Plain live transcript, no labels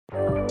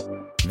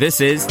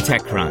This is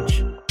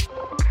TechCrunch.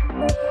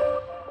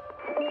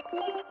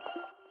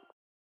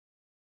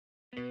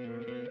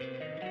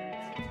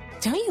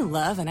 Don't you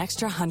love an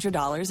extra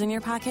 $100 in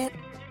your pocket?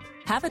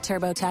 Have a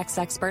TurboTax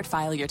expert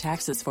file your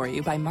taxes for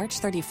you by March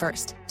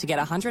 31st to get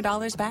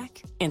 $100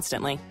 back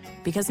instantly.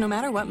 Because no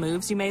matter what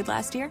moves you made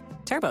last year,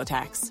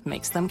 TurboTax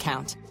makes them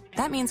count.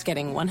 That means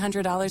getting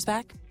 $100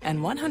 back and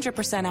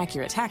 100%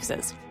 accurate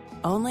taxes,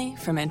 only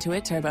from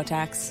Intuit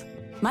TurboTax.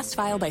 Must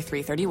file by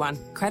 3/31.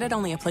 Credit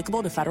only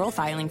applicable to federal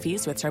filing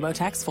fees with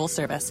TurboTax full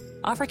service.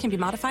 Offer can be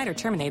modified or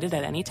terminated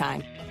at any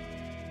time.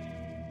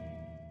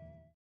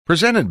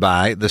 Presented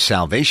by the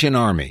Salvation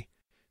Army.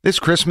 This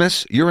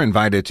Christmas, you're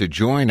invited to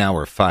join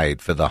our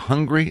fight for the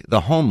hungry, the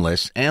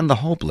homeless, and the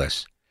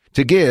hopeless.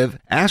 To give,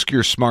 ask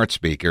your smart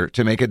speaker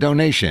to make a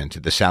donation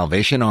to the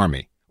Salvation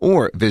Army,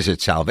 or visit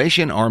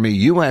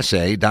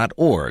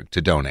salvationarmyusa.org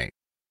to donate.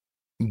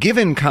 Give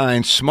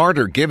InKind's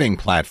Smarter Giving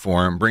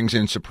platform brings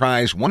in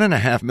surprise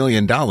 $1.5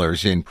 million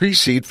in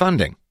pre-seed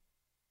funding.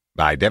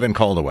 By Devin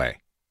Coldaway.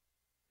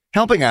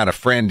 Helping out a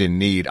friend in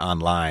need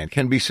online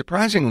can be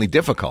surprisingly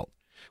difficult.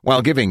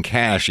 While giving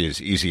cash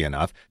is easy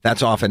enough,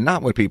 that's often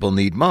not what people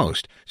need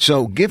most.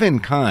 So Give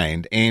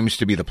InKind aims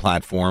to be the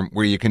platform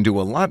where you can do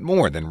a lot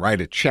more than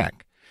write a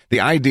check. The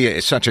idea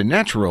is such a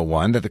natural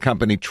one that the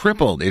company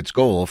tripled its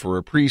goal for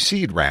a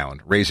pre-seed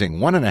round, raising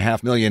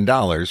 $1.5 million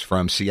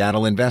from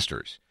Seattle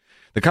investors.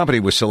 The company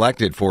was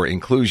selected for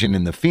inclusion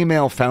in the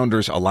Female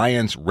Founders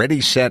Alliance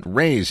Ready, Set,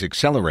 Raise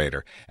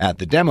Accelerator at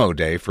the demo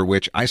day for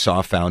which I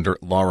saw founder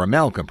Laura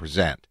Malcolm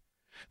present.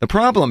 The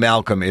problem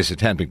Malcolm is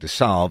attempting to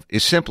solve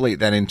is simply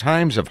that in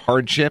times of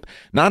hardship,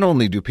 not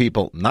only do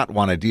people not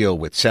want to deal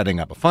with setting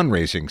up a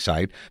fundraising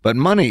site, but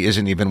money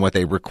isn't even what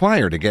they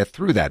require to get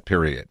through that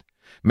period.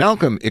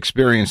 Malcolm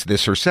experienced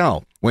this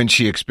herself when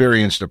she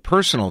experienced a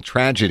personal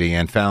tragedy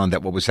and found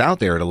that what was out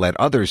there to let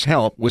others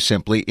help was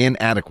simply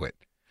inadequate.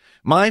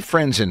 My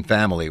friends and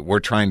family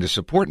were trying to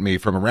support me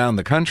from around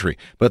the country,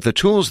 but the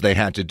tools they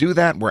had to do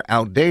that were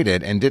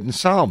outdated and didn't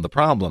solve the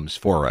problems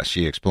for us,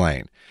 she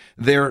explained.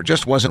 There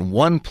just wasn't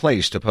one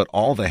place to put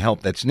all the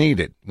help that's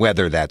needed,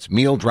 whether that's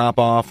meal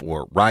drop-off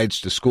or rides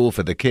to school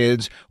for the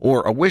kids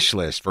or a wish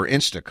list for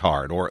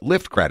Instacart or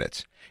Lyft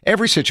credits.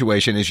 Every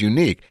situation is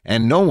unique,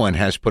 and no one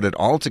has put it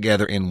all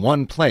together in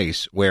one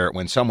place where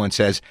when someone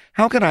says,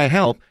 "How can I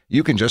help?"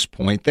 you can just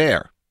point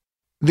there.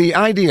 The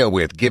idea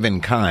with Give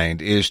InKind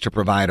is to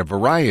provide a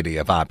variety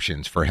of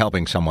options for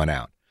helping someone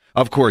out.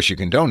 Of course, you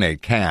can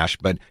donate cash,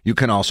 but you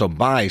can also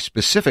buy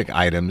specific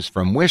items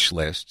from wish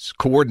lists,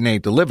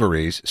 coordinate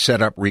deliveries,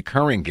 set up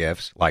recurring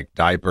gifts like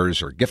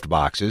diapers or gift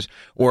boxes,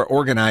 or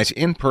organize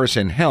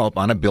in-person help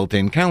on a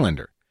built-in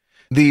calendar.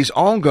 These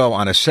all go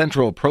on a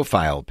central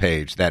profile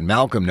page that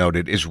Malcolm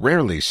noted is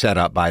rarely set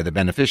up by the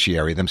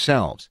beneficiary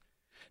themselves.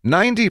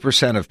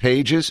 90% of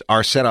pages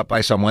are set up by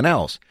someone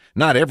else.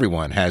 Not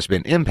everyone has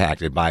been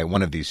impacted by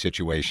one of these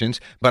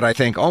situations, but I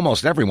think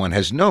almost everyone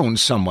has known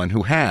someone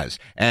who has,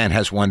 and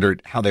has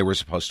wondered how they were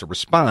supposed to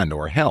respond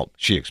or help,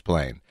 she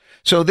explained.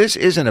 So this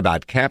isn't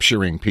about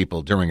capturing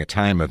people during a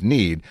time of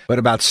need, but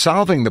about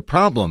solving the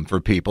problem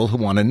for people who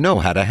want to know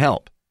how to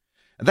help.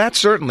 That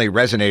certainly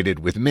resonated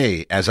with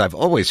me, as I've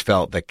always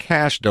felt the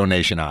cash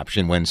donation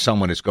option when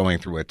someone is going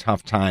through a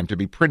tough time to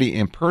be pretty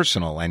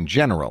impersonal and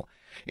general.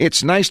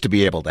 It's nice to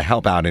be able to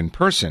help out in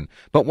person,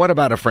 but what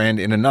about a friend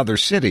in another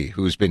city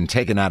who's been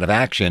taken out of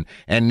action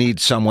and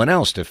needs someone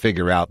else to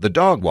figure out the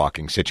dog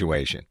walking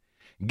situation?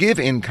 Give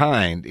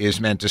InKind is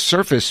meant to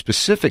surface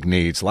specific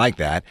needs like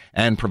that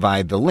and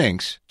provide the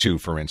links to,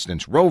 for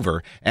instance,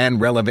 Rover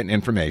and relevant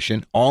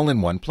information all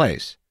in one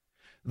place.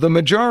 The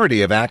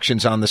majority of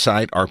actions on the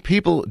site are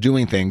people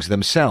doing things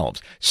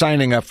themselves,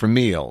 signing up for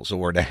meals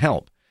or to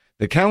help.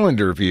 The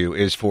calendar view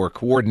is for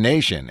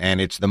coordination, and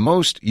it's the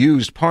most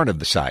used part of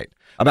the site.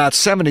 About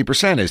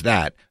 70% is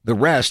that. The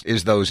rest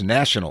is those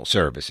national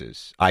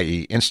services,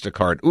 i.e.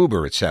 Instacart,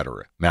 Uber,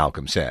 etc.,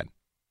 Malcolm said.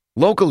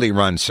 Locally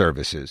run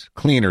services,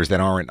 cleaners that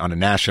aren't on a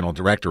national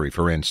directory,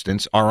 for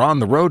instance, are on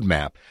the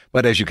roadmap,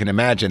 but as you can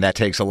imagine, that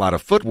takes a lot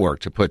of footwork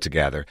to put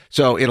together,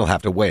 so it'll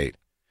have to wait.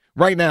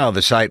 Right now,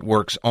 the site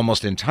works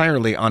almost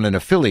entirely on an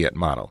affiliate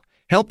model.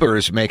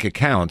 Helpers make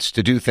accounts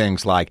to do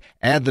things like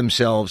add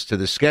themselves to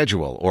the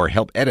schedule or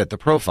help edit the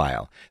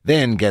profile,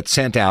 then get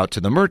sent out to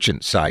the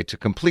merchant site to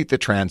complete the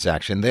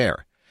transaction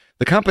there.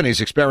 The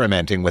company's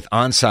experimenting with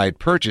on-site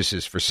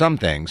purchases for some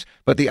things,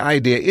 but the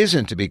idea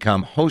isn't to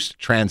become host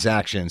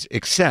transactions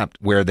except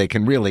where they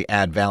can really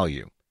add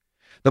value.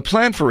 The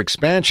plan for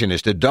expansion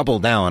is to double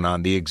down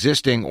on the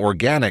existing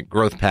organic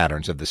growth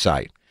patterns of the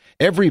site.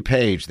 Every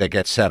page that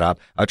gets set up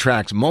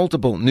attracts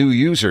multiple new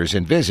users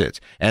and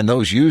visits, and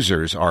those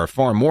users are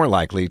far more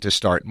likely to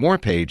start more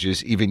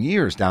pages even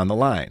years down the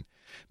line.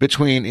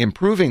 Between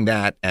improving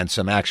that and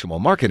some actual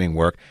marketing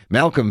work,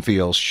 Malcolm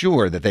feels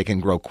sure that they can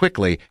grow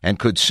quickly and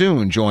could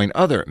soon join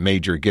other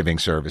major giving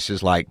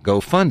services like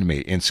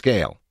GoFundMe in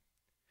scale.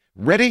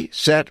 Ready,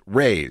 set,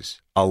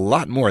 raise. A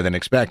lot more than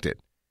expected.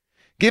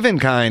 Give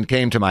InKind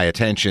came to my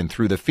attention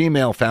through the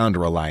Female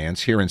Founder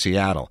Alliance here in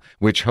Seattle,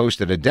 which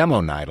hosted a demo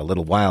night a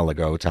little while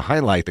ago to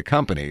highlight the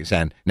companies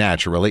and,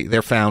 naturally,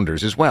 their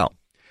founders as well.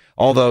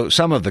 Although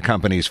some of the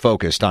companies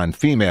focused on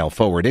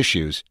female-forward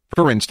issues,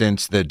 for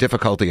instance, the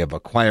difficulty of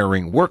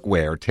acquiring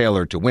workwear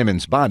tailored to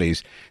women's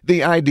bodies,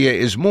 the idea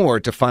is more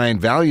to find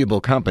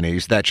valuable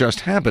companies that just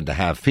happen to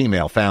have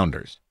female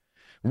founders.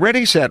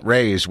 Ready, Set,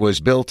 Raise was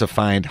built to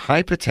find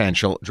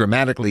high-potential,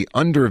 dramatically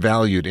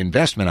undervalued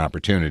investment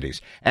opportunities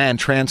and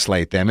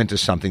translate them into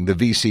something the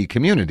VC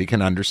community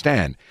can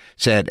understand,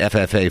 said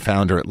FFA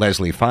founder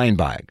Leslie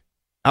Feinbeig.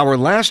 Our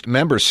last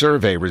member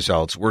survey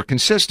results were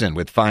consistent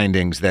with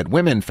findings that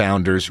women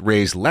founders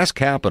raise less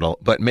capital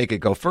but make it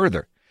go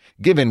further.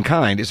 Give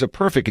InKind is a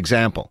perfect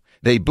example.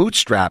 They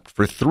bootstrapped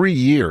for 3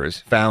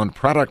 years, found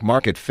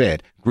product-market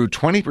fit, grew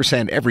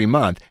 20% every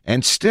month,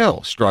 and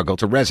still struggle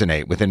to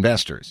resonate with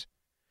investors.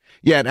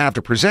 Yet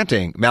after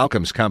presenting,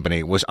 Malcolm's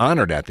company was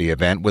honored at the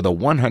event with a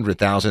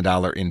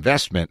 $100,000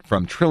 investment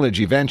from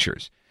Trilogy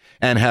Ventures.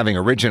 And having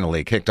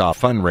originally kicked off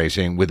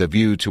fundraising with a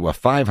view to a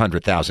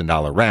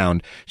 $500,000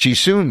 round, she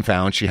soon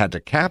found she had to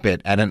cap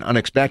it at an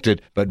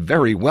unexpected but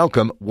very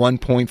welcome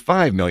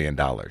 $1.5 million.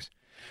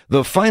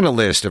 The final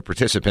list of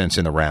participants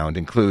in the round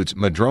includes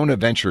Madrona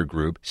Venture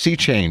Group, Sea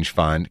Change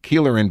Fund,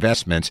 Keeler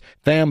Investments,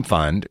 Fam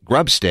Fund,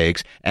 Grub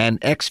Stakes, and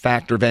X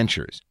Factor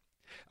Ventures.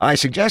 I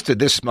suggested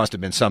this must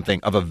have been something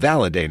of a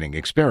validating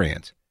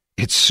experience.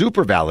 It's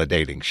super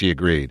validating, she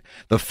agreed.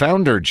 The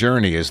founder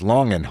journey is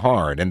long and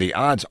hard, and the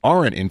odds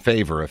aren't in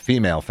favor of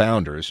female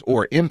founders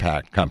or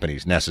impact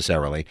companies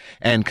necessarily,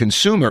 and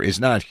consumer is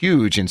not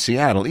huge in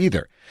Seattle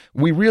either.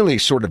 We really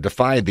sort of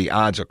defied the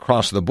odds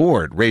across the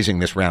board raising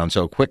this round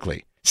so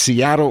quickly.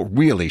 Seattle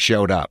really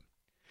showed up.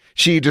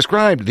 She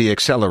described the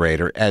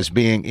accelerator as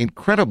being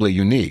incredibly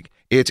unique.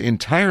 It's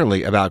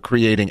entirely about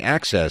creating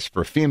access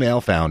for female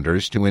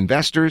founders to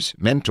investors,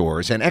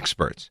 mentors, and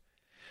experts.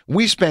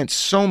 We spent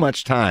so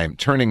much time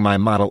turning my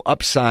model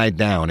upside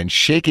down and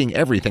shaking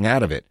everything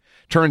out of it.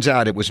 Turns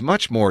out it was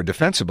much more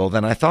defensible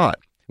than I thought.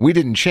 We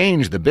didn't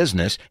change the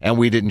business, and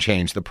we didn't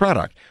change the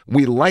product.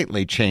 We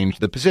lightly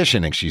changed the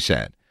positioning, she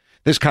said.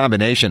 This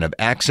combination of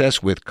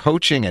access with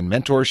coaching and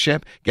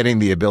mentorship, getting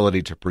the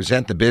ability to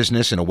present the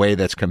business in a way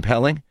that's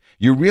compelling,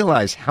 you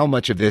realize how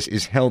much of this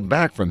is held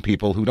back from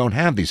people who don't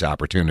have these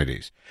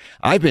opportunities.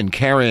 I've been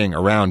carrying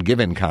around Give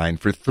InKind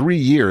for 3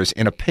 years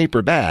in a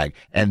paper bag,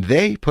 and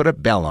they put a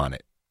bell on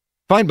it.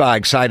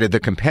 Feinbeig cited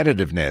the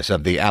competitiveness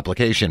of the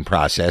application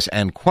process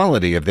and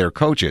quality of their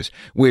coaches,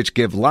 which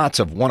give lots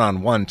of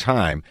one-on-one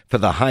time for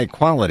the high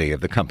quality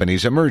of the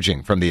companies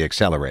emerging from the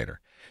accelerator.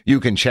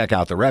 You can check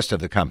out the rest of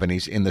the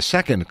companies in the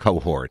second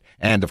cohort,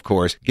 and of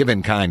course, Give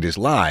InKind is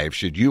live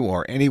should you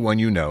or anyone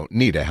you know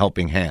need a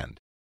helping hand.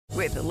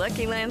 With the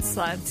Lucky Land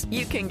Slots,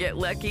 you can get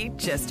lucky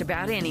just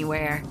about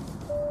anywhere.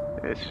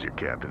 This is your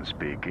captain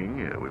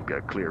speaking. We've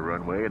got clear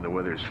runway and the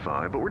weather's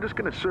fine, but we're just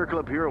going to circle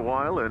up here a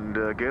while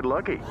and get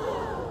lucky.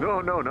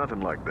 No, nothing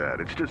like that.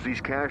 It's just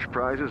these cash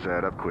prizes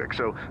add up quick.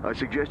 So I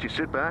suggest you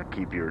sit back,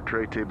 keep your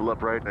tray table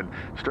upright, and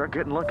start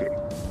getting lucky.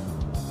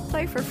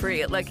 Play for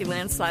free at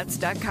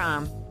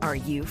LuckyLandSlots.com. Are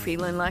you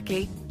feeling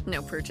lucky?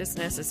 No purchase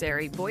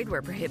necessary. Void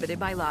where prohibited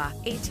by law.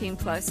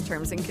 18+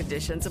 terms and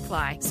conditions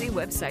apply. See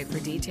website for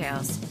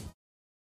details.